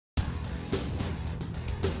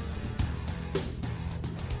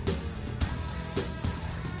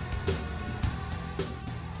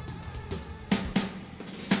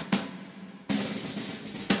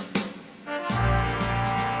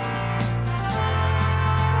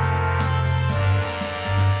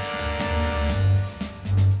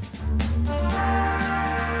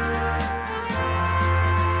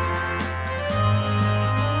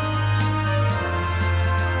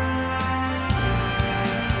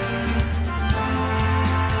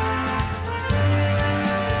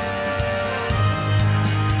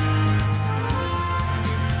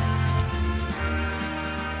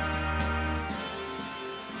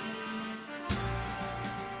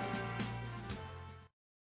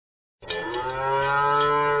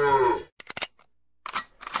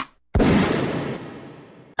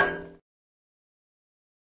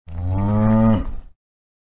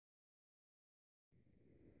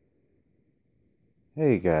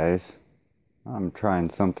Hey guys, I'm trying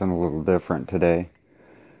something a little different today.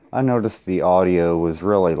 I noticed the audio was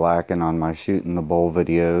really lacking on my Shootin' the Bull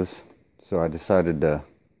videos, so I decided to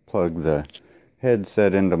plug the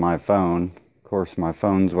headset into my phone. Of course, my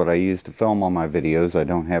phone's what I use to film all my videos. I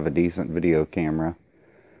don't have a decent video camera.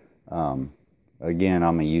 Um, Again,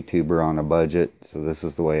 I'm a YouTuber on a budget, so this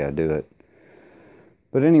is the way I do it.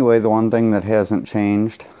 But anyway, the one thing that hasn't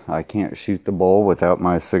changed, I can't shoot the bull without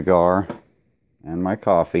my cigar and my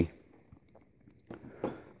coffee.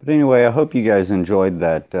 But anyway, I hope you guys enjoyed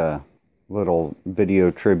that little video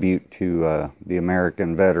tribute to the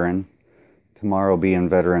American veteran. Tomorrow being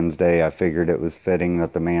Veterans Day, I figured it was fitting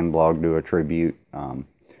that the Man Blog do a tribute.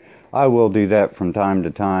 I will do that from time to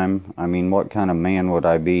time. I mean, what kind of man would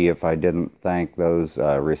I be if I didn't thank those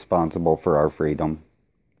responsible for our freedom?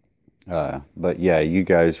 But yeah, you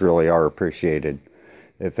guys really are appreciated.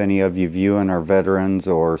 If any of you viewing are veterans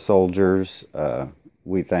or soldiers,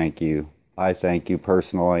 we thank you. I thank you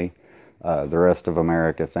personally. The rest of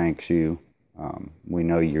America thanks you. We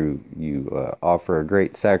know you offer a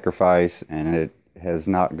great sacrifice, and it has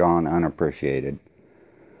not gone unappreciated.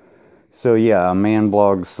 So yeah, a Man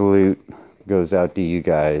Blog salute goes out to you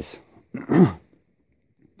guys.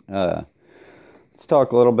 Let's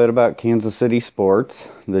talk a little bit about Kansas City sports.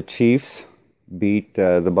 The Chiefs beat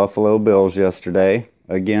the Buffalo Bills yesterday,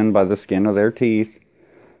 again by the skin of their teeth.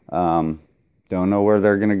 Don't know where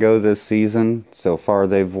they're going to go this season. So far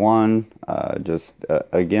they've won,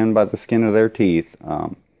 again by the skin of their teeth.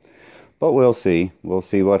 But we'll see. We'll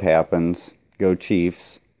see what happens. Go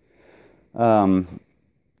Chiefs.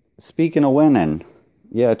 Speaking of winning,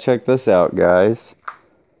 yeah, check this out, guys.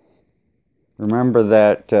 Remember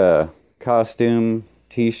that costume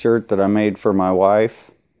t-shirt that I made for my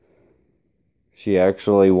wife? She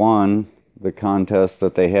actually won the contest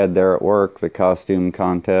that they had there at work, the costume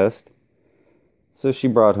contest. So she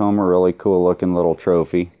brought home a really cool looking little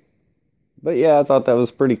trophy. But yeah, I thought that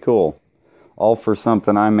was pretty cool. All for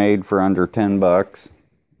something I made for under $10.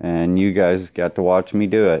 And you guys got to watch me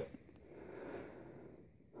do it.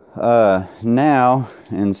 Now,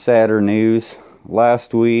 in sadder news,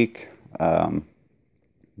 last week,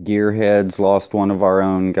 Gearheads lost one of our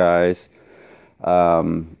own guys.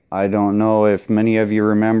 I don't know if many of you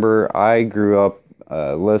remember, I grew up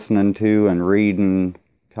listening to and reading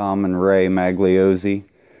Tom and Ray Magliozzi.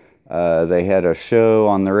 They had a show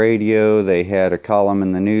on the radio. They had a column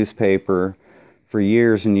in the newspaper. For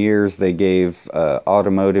years and years, they gave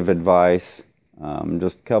automotive advice.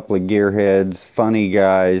 Just a couple of gearheads, funny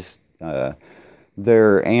guys.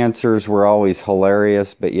 Their answers were always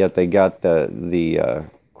hilarious, but yet they got the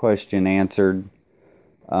question answered.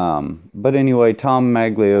 But anyway, Tom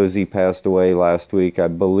Magliozzi passed away last week. I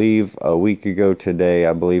believe a week ago today.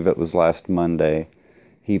 I believe it was last Monday.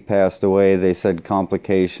 He passed away. They said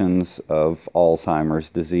complications of Alzheimer's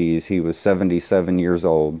disease. He was 77 years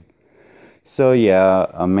old. So yeah,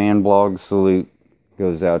 a Man Blog salute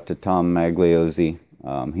goes out to Tom Magliozzi.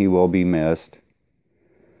 He will be missed.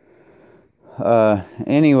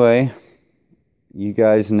 Anyway, you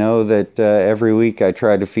guys know that every week I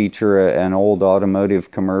try to feature an old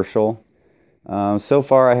automotive commercial. So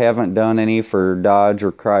far I haven't done any for Dodge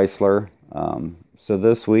or Chrysler. So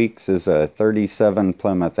this week's is a 37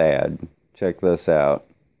 Plymouth ad. Check this out.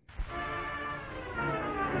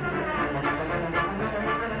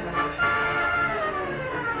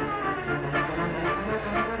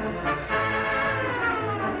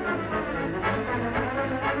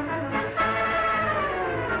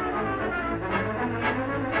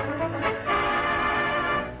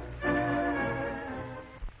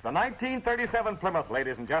 The 1937 Plymouth,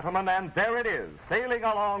 ladies and gentlemen, and there it is, sailing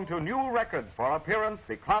along to new records for appearance,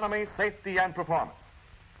 economy, safety, and performance.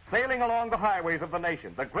 Sailing along the highways of the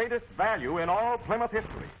nation, the greatest value in all Plymouth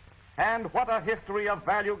history. And what a history of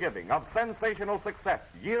value giving, of sensational success,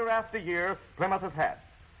 year after year, Plymouth has had.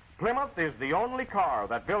 Plymouth is the only car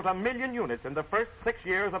that built 1 million units in the first 6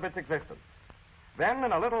 years of its existence. Then,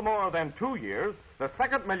 in a little more than 2 years, the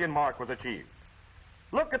second million mark was achieved.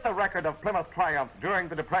 Look at the record of Plymouth triumph during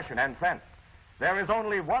the Depression and since. There is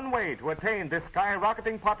only one way to attain this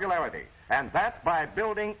skyrocketing popularity, and that's by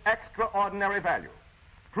building extraordinary value.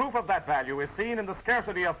 Proof of that value is seen in the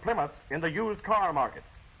scarcity of Plymouths in the used car markets.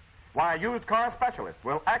 Why, used car specialists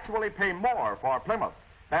will actually pay more for Plymouths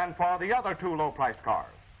than for the other two low-priced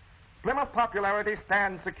cars. Plymouth popularity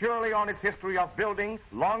stands securely on its history of building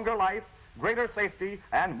longer life, greater safety,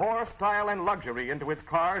 and more style and luxury into its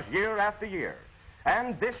cars year after year.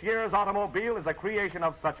 And this year's automobile is a creation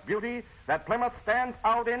of such beauty that Plymouth stands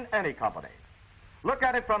out in any company. Look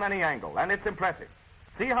at it from any angle, and it's impressive.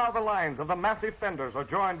 See how the lines of the massive fenders are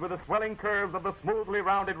joined with the swelling curves of the smoothly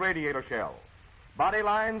rounded radiator shell. Body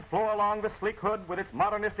lines flow along the sleek hood with its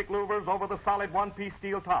modernistic louvers over the solid one-piece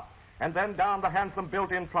steel top, and then down the handsome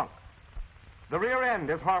built-in trunk. The rear end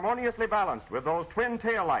is harmoniously balanced with those twin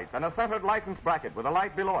tail lights and a centered license bracket with a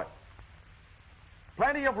light below it.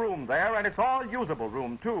 Plenty of room there, and it's all usable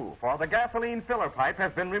room, too, for the gasoline filler pipe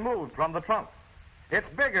has been removed from the trunk. It's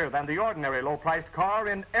bigger than the ordinary low-priced car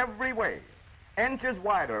in every way. Inches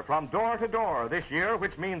wider from door to door this year,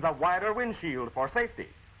 which means a wider windshield for safety.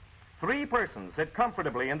 3 persons sit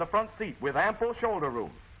comfortably in the front seat with ample shoulder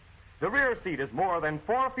room. The rear seat is more than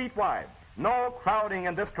 4 feet wide. No crowding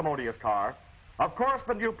in this commodious car. Of course,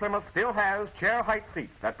 the new Plymouth still has chair height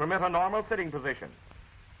seats that permit a normal sitting position.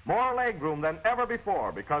 More leg room than ever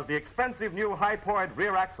before because the expensive new high-powered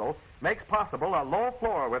rear axle makes possible a low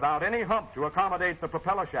floor without any hump to accommodate the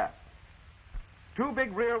propeller shaft. 2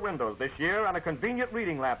 big rear windows this year and a convenient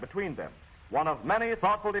reading lamp between them, one of many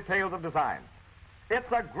thoughtful details of design.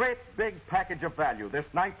 It's a great big package of value, this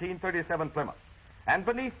 1937 Plymouth. And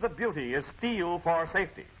beneath the beauty is steel for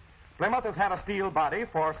safety. Plymouth has had a steel body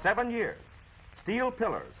for 7 years. Steel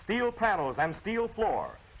pillars, steel panels, and steel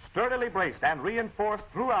floor, sturdily braced and reinforced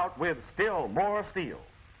throughout with still more steel.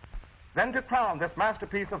 Then to crown this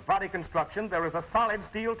masterpiece of body construction, there is a solid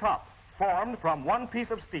steel top, formed from one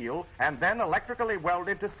piece of steel and then electrically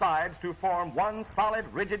welded to sides to form one solid,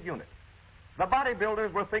 rigid unit. The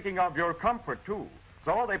bodybuilders were thinking of your comfort, too,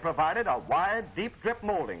 so they provided a wide, deep drip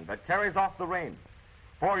molding that carries off the rain.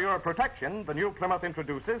 For your protection, the new Plymouth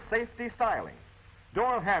introduces safety styling.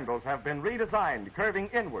 Door handles have been redesigned, curving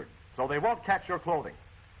inward, so they won't catch your clothing.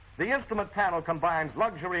 The instrument panel combines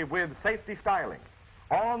luxury with safety styling.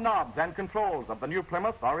 All knobs and controls of the new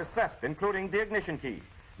Plymouth are recessed, including the ignition key.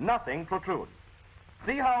 Nothing protrudes.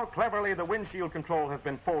 See how cleverly the windshield control has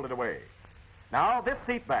been folded away. Now, this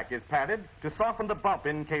seat back is padded to soften the bump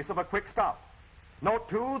in case of a quick stop. Note,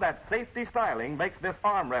 too, that safety styling makes this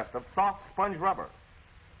armrest of soft sponge rubber.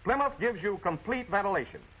 Plymouth gives you complete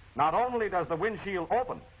ventilation. Not only does the windshield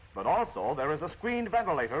open, but also there is a screened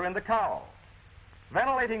ventilator in the cowl.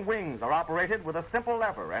 Ventilating wings are operated with a simple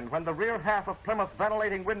lever, and when the rear half of Plymouth's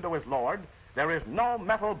ventilating window is lowered, there is no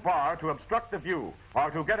metal bar to obstruct the view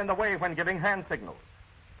or to get in the way when giving hand signals.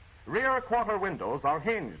 Rear quarter windows are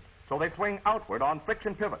hinged, so they swing outward on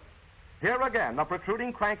friction pivots. Here again, a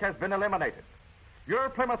protruding crank has been eliminated. Your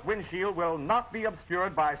Plymouth windshield will not be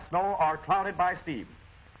obscured by snow or clouded by steam.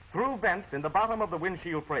 Through vents in the bottom of the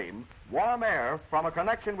windshield frame, warm air from a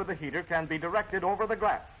connection with the heater can be directed over the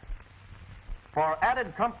glass. For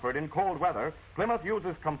added comfort in cold weather, Plymouth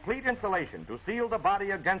uses complete insulation to seal the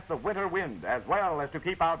body against the winter wind, as well as to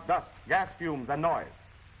keep out dust, gas fumes, and noise.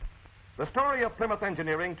 The story of Plymouth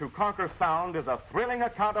engineering to conquer sound is a thrilling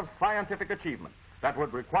account of scientific achievement that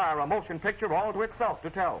would require a motion picture all to itself to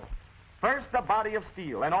tell. First, a body of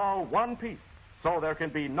steel in all one piece, so there can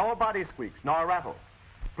be no body squeaks nor rattles.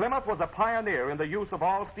 Plymouth was a pioneer in the use of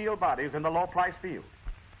all steel bodies in the low-price field.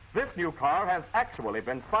 This new car has actually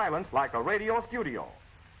been silenced like a radio studio.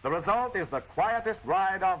 The result is the quietest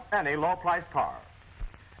ride of any low-priced car.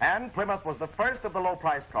 And Plymouth was the first of the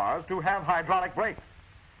low-priced cars to have hydraulic brakes.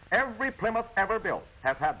 Every Plymouth ever built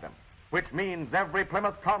has had them, which means every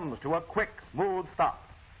Plymouth comes to a quick, smooth stop.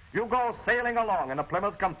 You go sailing along in a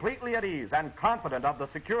Plymouth completely at ease and confident of the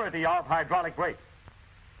security of hydraulic brakes.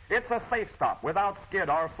 It's a safe stop without skid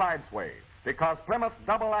or side sway because Plymouth's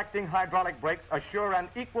double-acting hydraulic brakes assure an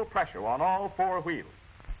equal pressure on all 4 wheels.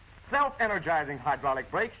 Self-energizing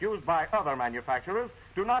hydraulic brakes used by other manufacturers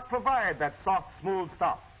do not provide that soft, smooth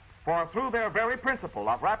stop, for through their very principle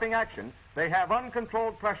of wrapping action, they have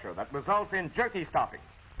uncontrolled pressure that results in jerky stopping.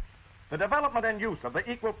 The development and use of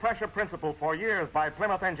the equal pressure principle for years by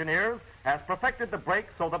Plymouth engineers has perfected the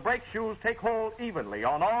brakes so the brake shoes take hold evenly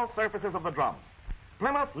on all surfaces of the drum.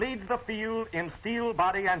 Plymouth leads the field in steel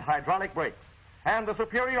body and hydraulic brakes, and the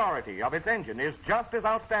superiority of its engine is just as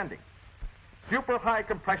outstanding. Super high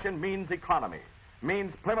compression means economy,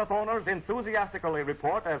 means Plymouth owners enthusiastically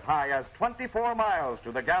report as high as 24 miles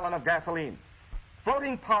to the gallon of gasoline.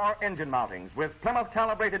 Floating power engine mountings with Plymouth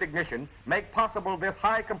calibrated ignition make possible this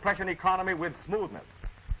high compression economy with smoothness.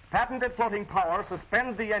 Patented floating power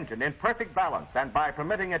suspends the engine in perfect balance, and by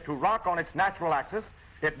permitting it to rock on its natural axis,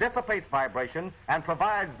 it dissipates vibration and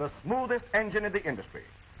provides the smoothest engine in the industry.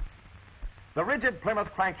 The rigid Plymouth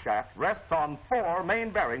crankshaft rests on 4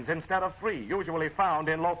 main bearings instead of 3 usually found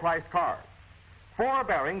in low-priced cars. 4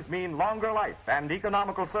 bearings mean longer life and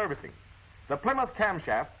economical servicing. The Plymouth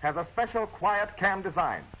camshaft has a special quiet cam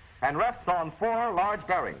design and rests on 4 large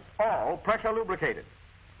bearings, all pressure lubricated.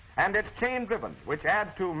 And it's chain driven, which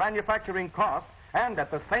adds to manufacturing cost and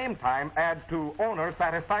at the same time adds to owner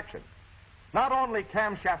satisfaction. Not only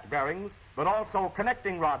camshaft bearings, but also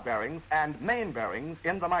connecting rod bearings and main bearings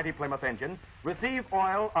in the mighty Plymouth engine receive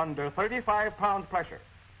oil under 35 pounds pressure.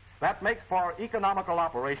 That makes for economical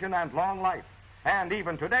operation and long life. And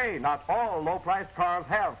even today, not all low-priced cars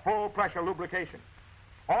have full pressure lubrication.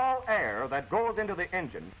 All air that goes into the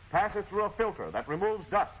engine passes through a filter that removes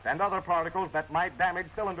dust and other particles that might damage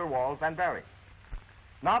cylinder walls and bearings.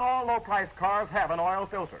 Not all low-priced cars have an oil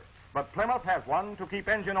filter, but Plymouth has one to keep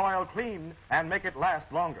engine oil clean and make it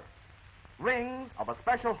last longer. Rings of a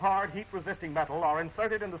special hard heat-resisting metal are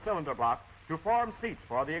inserted in the cylinder block to form seats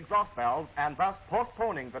for the exhaust valves and thus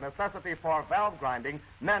postponing the necessity for valve grinding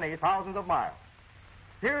many thousands of miles.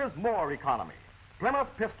 Here's more economy. Plymouth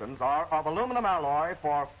pistons are of aluminum alloy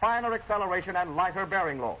for finer acceleration and lighter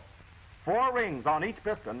bearing loads. 4 rings on each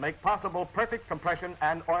piston make possible perfect compression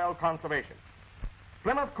and oil conservation.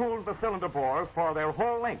 Plymouth cools the cylinder bores for their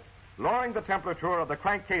whole length, lowering the temperature of the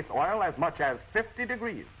crankcase oil as much as 50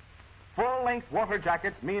 degrees. Full-length water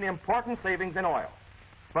jackets mean important savings in oil.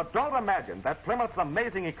 But don't imagine that Plymouth's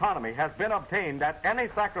amazing economy has been obtained at any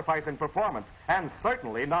sacrifice in performance, and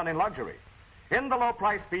certainly none in luxury. In the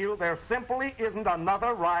low-price field, there simply isn't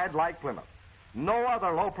another ride like Plymouth. No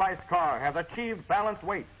other low-priced car has achieved balanced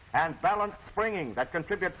weight and balanced springing that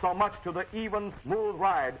contributes so much to the even, smooth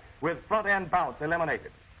ride with front-end bounce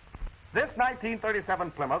eliminated. This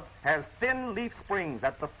 1937 Plymouth has thin leaf springs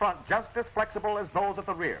at the front just as flexible as those at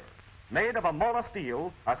the rear. Made of a mola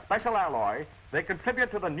steel, a special alloy, they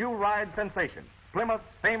contribute to the new ride sensation, Plymouth's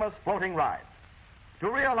famous floating ride. To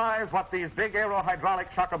realize what these big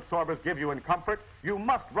aero-hydraulic shock absorbers give you in comfort, you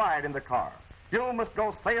must ride in the car. You must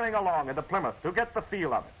go sailing along in the Plymouth to get the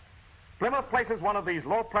feel of it. Plymouth places one of these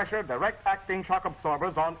low-pressure, direct-acting shock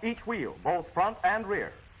absorbers on each wheel, both front and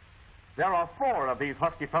rear. There are 4 of these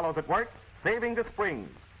husky fellows at work, saving the springs,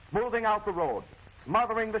 smoothing out the road,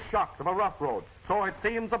 smothering the shocks of a rough road, so it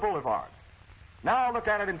seems a boulevard. Now look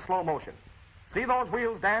at it in slow motion. See those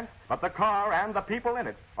wheels dance? But the car and the people in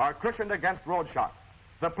it are cushioned against road shocks.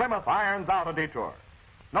 The Plymouth irons out a detour.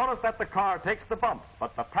 Notice that the car takes the bumps,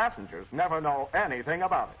 but the passengers never know anything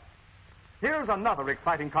about it. Here's another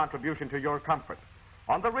exciting contribution to your comfort.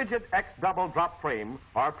 On the rigid X double drop frame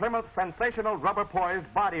are Plymouth's sensational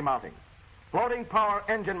rubber-poised body mountings. Floating power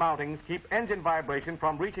engine mountings keep engine vibration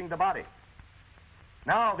from reaching the body.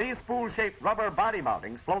 Now, these spool-shaped rubber body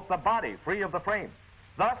mountings float the body free of the frame.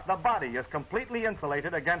 Thus, the body is completely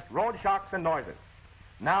insulated against road shocks and noises.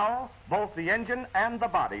 Now, both the engine and the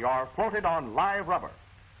body are floated on live rubber.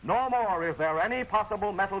 No more is there any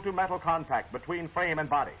possible metal-to-metal contact between frame and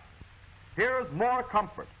body. Here's more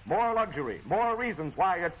comfort, more luxury, more reasons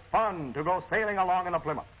why it's fun to go sailing along in a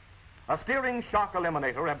Plymouth. A steering shock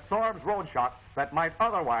eliminator absorbs road shock that might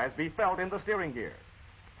otherwise be felt in the steering gear.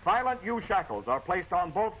 Silent U-shackles are placed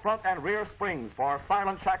on both front and rear springs for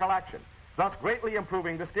silent shackle action, thus greatly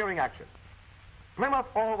improving the steering action. Plymouth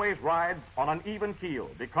always rides on an even keel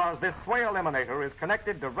because this sway eliminator is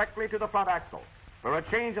connected directly to the front axle, where a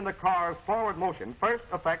change in the car's forward motion first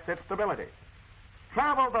affects its stability.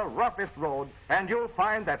 Travel the roughest road, and you'll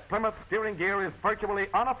find that Plymouth's steering gear is virtually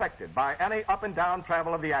unaffected by any up and down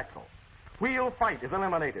travel of the axle. Wheel fight is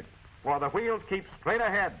eliminated, for the wheels keep straight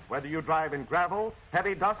ahead, whether you drive in gravel,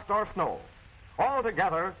 heavy dust, or snow.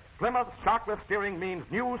 Altogether, Plymouth's shockless steering means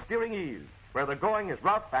new steering ease, where the going is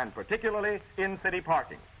rough and particularly in city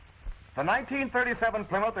parking. The 1937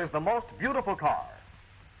 Plymouth is the most beautiful car.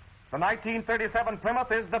 The 1937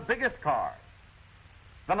 Plymouth is the biggest car.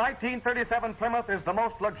 The 1937 Plymouth is the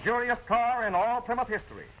most luxurious car in all Plymouth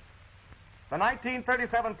history. The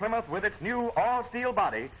 1937 Plymouth, with its new all-steel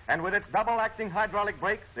body and with its double-acting hydraulic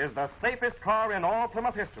brakes, is the safest car in all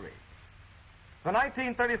Plymouth history. The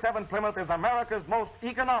 1937 Plymouth is America's most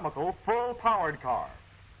economical, full-powered car.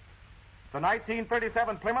 The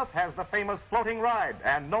 1937 Plymouth has the famous floating ride,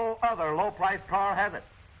 and no other low-priced car has it.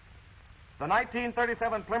 The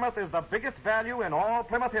 1937 Plymouth is the biggest value in all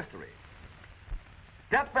Plymouth history.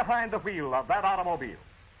 Get behind the wheel of that automobile.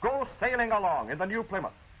 Go sailing along in the new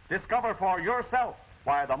Plymouth. Discover for yourself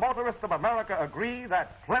why the motorists of America agree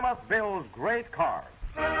that Plymouth builds great cars.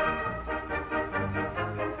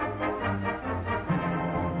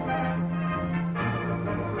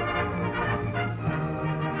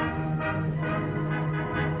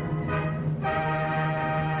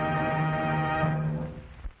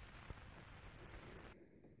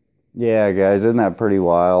 Yeah, guys, isn't that pretty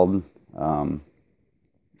wild?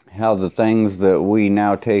 How the things that we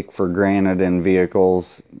now take for granted in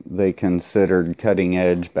vehicles, they considered cutting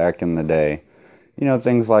edge back in the day. You know,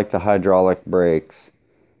 things like the hydraulic brakes,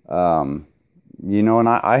 You know, and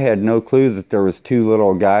I had no clue that there was two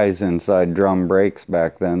little guys inside drum brakes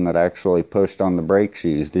back then that actually pushed on the brake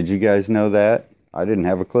shoes. Did you guys know that? I didn't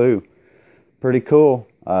have a clue. Pretty cool.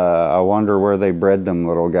 I wonder where they bred them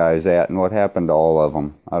little guys at and what happened to all of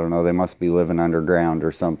them. I don't know, they must be living underground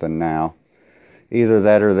or something now. Either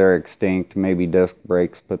that or they're extinct. Maybe disc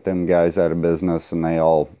brakes put them guys out of business and they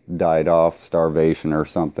all died off, starvation or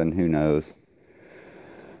something, who knows.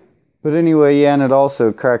 But anyway, yeah, and it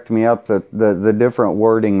also cracked me up that the different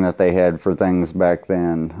wording that they had for things back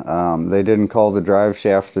then. They didn't call the drive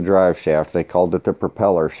shaft, they called it the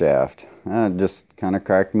propeller shaft. It just kind of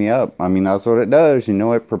cracked me up. I mean, that's what it does, you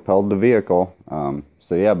know, it propelled the vehicle.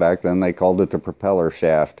 So yeah, back then they called it the propeller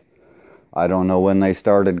shaft. I don't know when they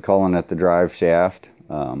started calling it the drive shaft.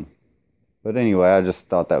 But anyway, I just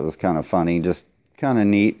thought that was kind of funny, just kind of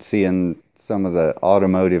neat seeing some of the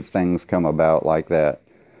automotive things come about like that.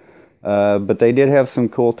 But they did have some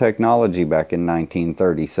cool technology back in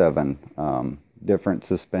 1937. Different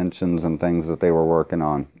suspensions and things that they were working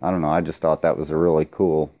on. I don't know, I just thought that was a really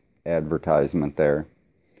cool advertisement there.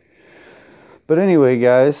 But anyway,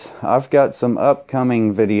 guys, I've got some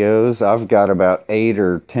upcoming videos. I've got about 8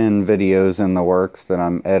 or 10 videos in the works that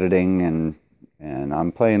I'm editing, and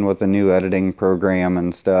I'm playing with a new editing program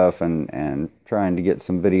and stuff, and trying to get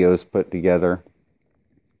some videos put together.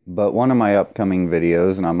 But one of my upcoming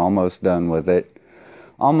videos, and I'm almost done with it,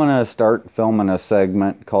 I'm going to start filming a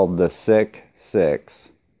segment called the Sick Six.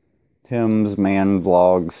 Tim's Man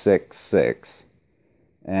Vlog 66.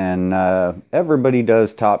 And everybody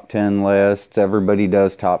does top 10 lists, everybody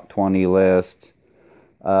does top 20 lists.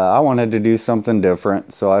 I wanted to do something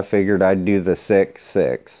different, so I figured I'd do the Sick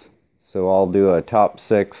Six. So I'll do a top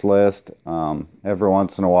 6 list every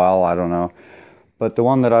once in a while, I don't know. But the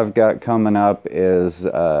one that I've got coming up is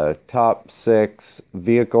top 6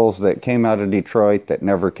 vehicles that came out of Detroit that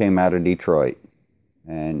never came out of Detroit.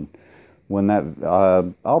 And when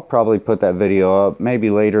that, I'll probably put that video up maybe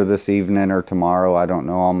later this evening or tomorrow. I don't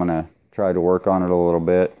know. I'm going to try to work on it a little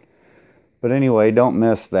bit. But anyway, don't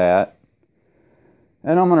miss that.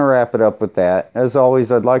 And I'm going to wrap it up with that. As always,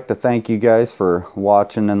 I'd like to thank you guys for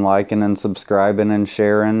watching and liking and subscribing and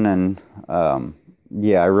sharing. And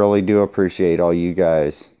yeah, I really do appreciate all you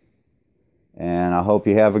guys. And I hope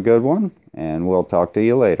you have a good one. And we'll talk to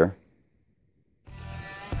you later.